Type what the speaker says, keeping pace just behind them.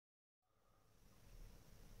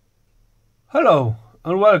Hello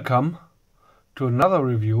and welcome to another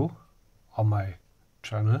review on my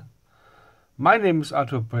channel. My name is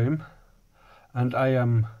Arthur Brehm and I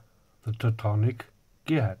am the Teutonic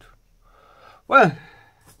Gearhead. Well,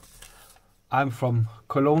 I'm from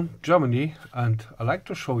Cologne, Germany, and I like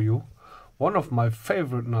to show you one of my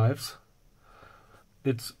favorite knives.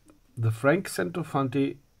 It's the Frank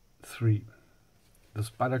Centofante 3, the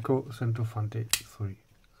SPYDERCO Centofante 3.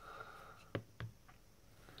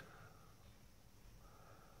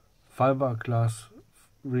 Fiberglass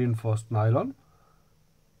reinforced nylon,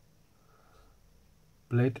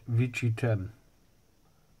 blade VG10.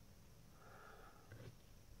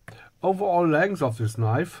 Overall length of this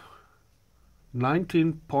knife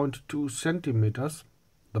 19.2 centimeters.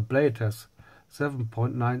 The blade has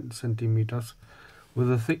 7.9 centimeters with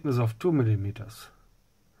a thickness of 2 millimeters.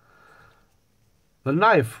 The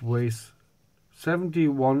knife weighs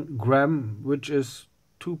 71 gram, which is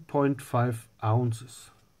 2.5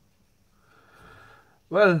 ounces.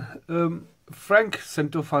 Well, Frank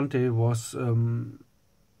Centofante was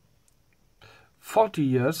 40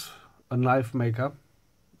 years a knife maker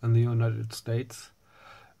in the United States,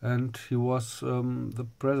 and he was the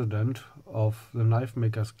president of the Knife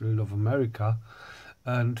Makers Guild of America,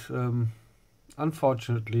 and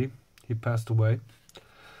unfortunately he passed away.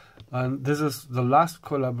 And this is the last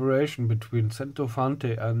collaboration between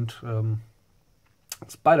Centofante and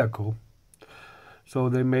SPYDERCO. So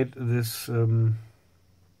they made this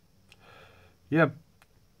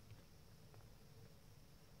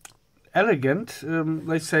elegant.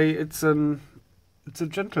 They say it's a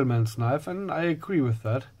gentleman's knife, and I agree with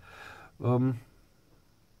that.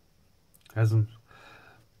 Has a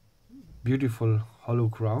beautiful hollow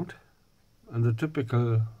ground and the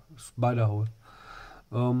typical spider hole.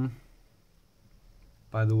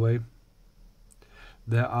 By the way,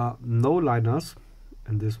 there are no liners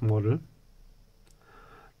in this model.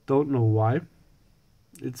 Don't know why.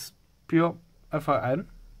 It's pure FRN,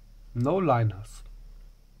 no liners,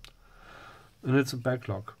 and it's a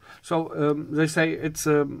backlog. So they say it's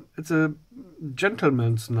a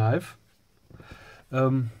gentleman's knife.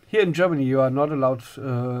 Here in Germany, you are not allowed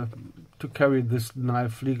to carry this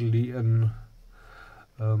knife legally in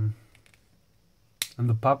the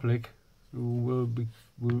public. You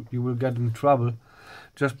will get in trouble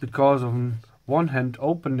just because of an one-hand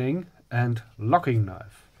opening and locking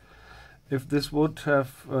knife. If this would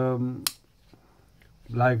have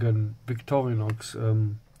like a Victorinox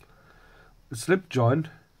slip joint,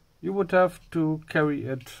 you would have to carry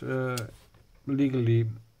it legally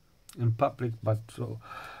in public, but so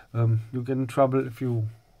you get in trouble if you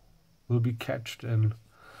will be catched and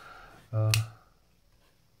by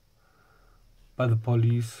the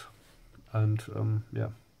police. And yeah,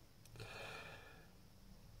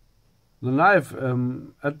 the knife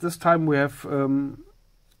at this time we have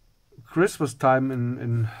Christmas time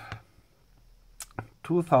in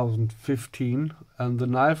 2015, and the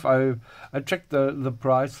knife I checked the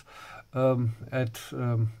price at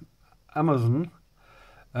Amazon,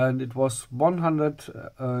 and it was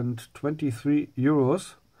 123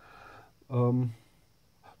 euros,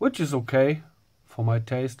 which is okay for my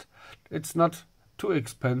taste. It's not too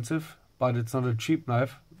expensive, but it's not a cheap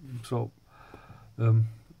knife. So in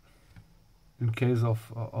case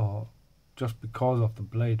of just because of the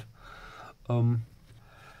blade.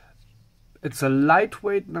 It's a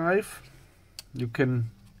lightweight knife. You can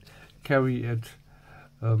carry it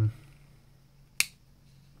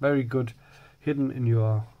very good hidden in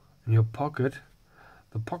your pocket.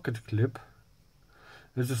 The pocket clip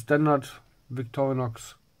is a standard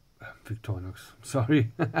Victorinox,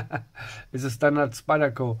 sorry, it's a standard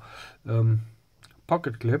SPYDERCO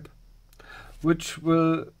pocket clip, which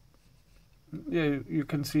will, yeah, you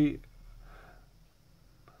can see,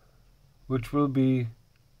 which will be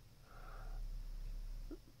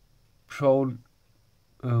shown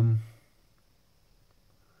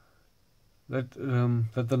that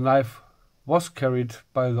the knife was carried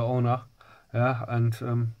by the owner, yeah,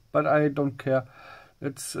 and but I don't care.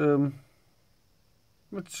 It's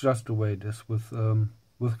just the way it is with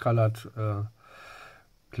colored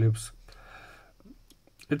clips.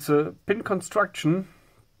 It's a pin construction,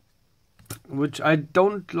 which I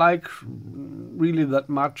don't like really that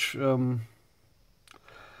much.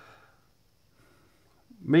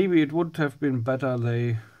 Maybe it would have been better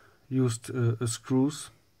they used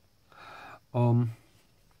screws.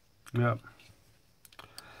 Yeah.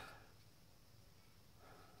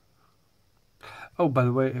 Oh, by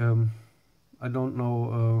the way, I don't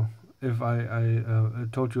know if I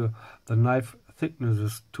told you the knife thickness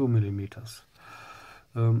is 2 millimeters.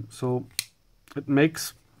 So it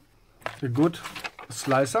makes a good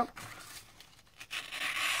slicer.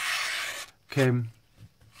 came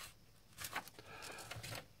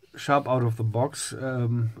sharp out of the box,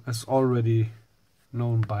 as already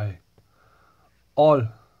known by all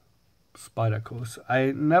Spydercos.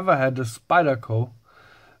 I never had a Spyderco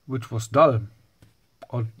which was dull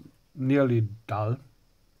or nearly dull.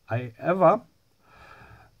 I ever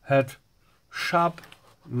had sharp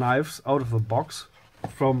knives out of the box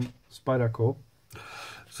from Spyderco.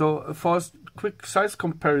 So for a quick size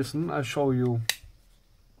comparison, I show you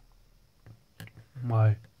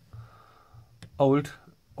my old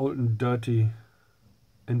and dirty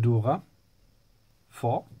Endura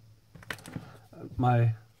 4,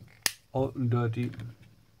 my old and dirty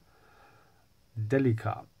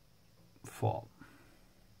Delica 4.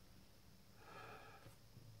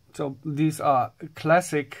 So these are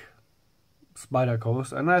classic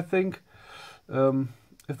Spydercos, and I think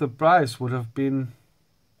if the price would have been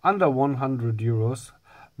under 100 euros,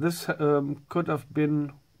 this could have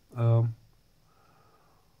been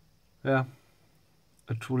yeah,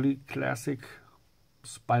 a truly classic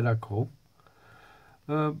Spyderco.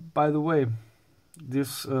 By the way,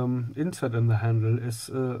 this insert in the handle is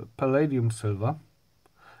palladium silver,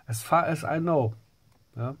 as far as I know.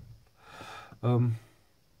 Yeah?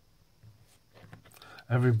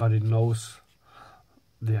 Everybody knows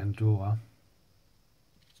the Endura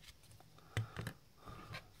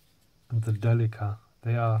and the Delica.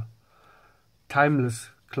 They are timeless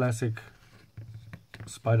classic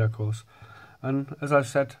Spydercos, and as I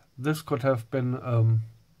said, this could have been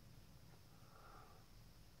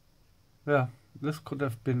this could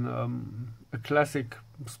have been a classic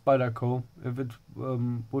Spyderco if it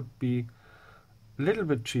would be a little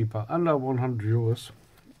bit cheaper, under 100 euros.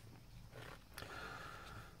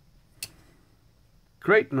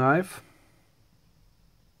 Great knife.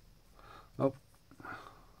 Oh,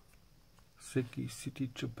 Seki City,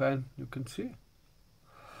 Japan, you can see.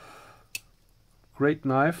 Great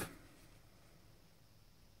knife.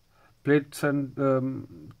 Blade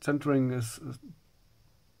centering is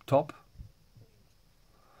top.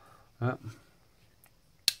 Yeah.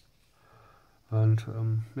 And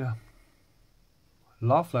yeah,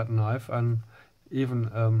 love that knife, and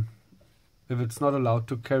even if it's not allowed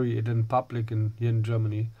to carry it in public here in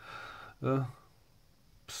Germany,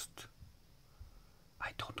 psst, I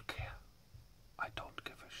don't care. I don't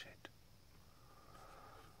give a shit.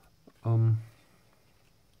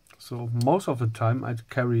 So most of the time I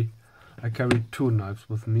carry two knives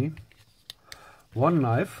with me. One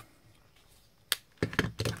knife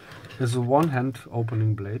is a one-hand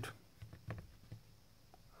opening blade,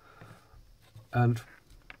 and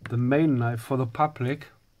the main knife for the public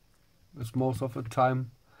is most of the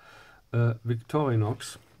time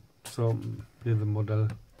Victorinox. So here the model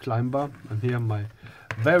Climber, and here my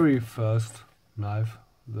very first knife,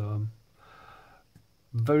 the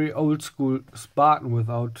very old school Spartan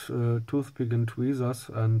without toothpick and tweezers,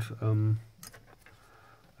 and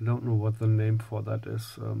I don't know what the name for that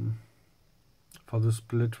is, for the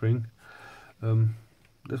split ring.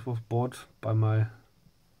 This was bought by my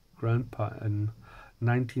grandpa in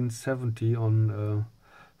 1970 on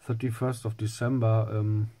 31st of December,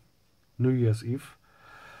 New Year's Eve,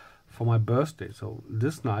 for my birthday. So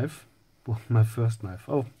this knife was my first knife.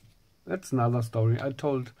 Oh, that's another story. I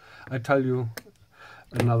tell you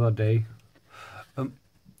another day.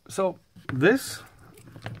 So this,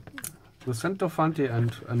 the Centofante,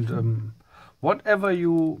 and whatever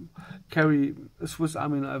you carry, Swiss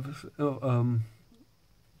Army knife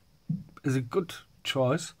is a good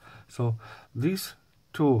choice. So these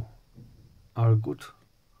two are a good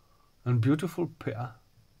and beautiful pair,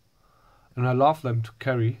 and I love them to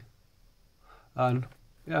carry. And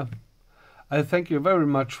yeah, I thank you very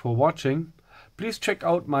much for watching. Please check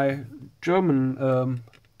out my German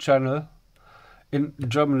channel in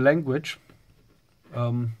German language.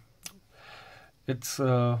 It's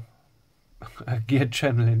a gear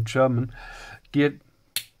channel in German, geared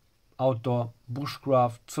outdoor,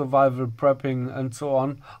 bushcraft, survival, prepping, and so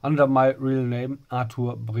on, under my real name,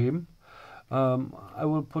 Arthur Brehm. I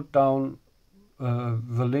will put down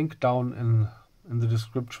the link down in the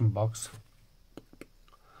description box.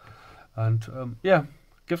 And yeah,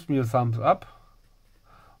 gives me a thumbs up,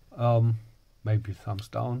 maybe thumbs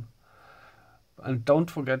down, and don't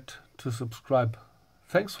forget to subscribe.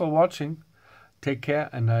 Thanks for watching, take care,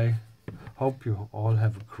 and I hope you all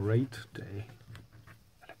have a great day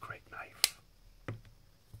and a great knife.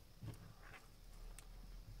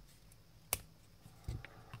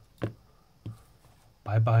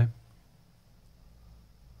 Bye bye.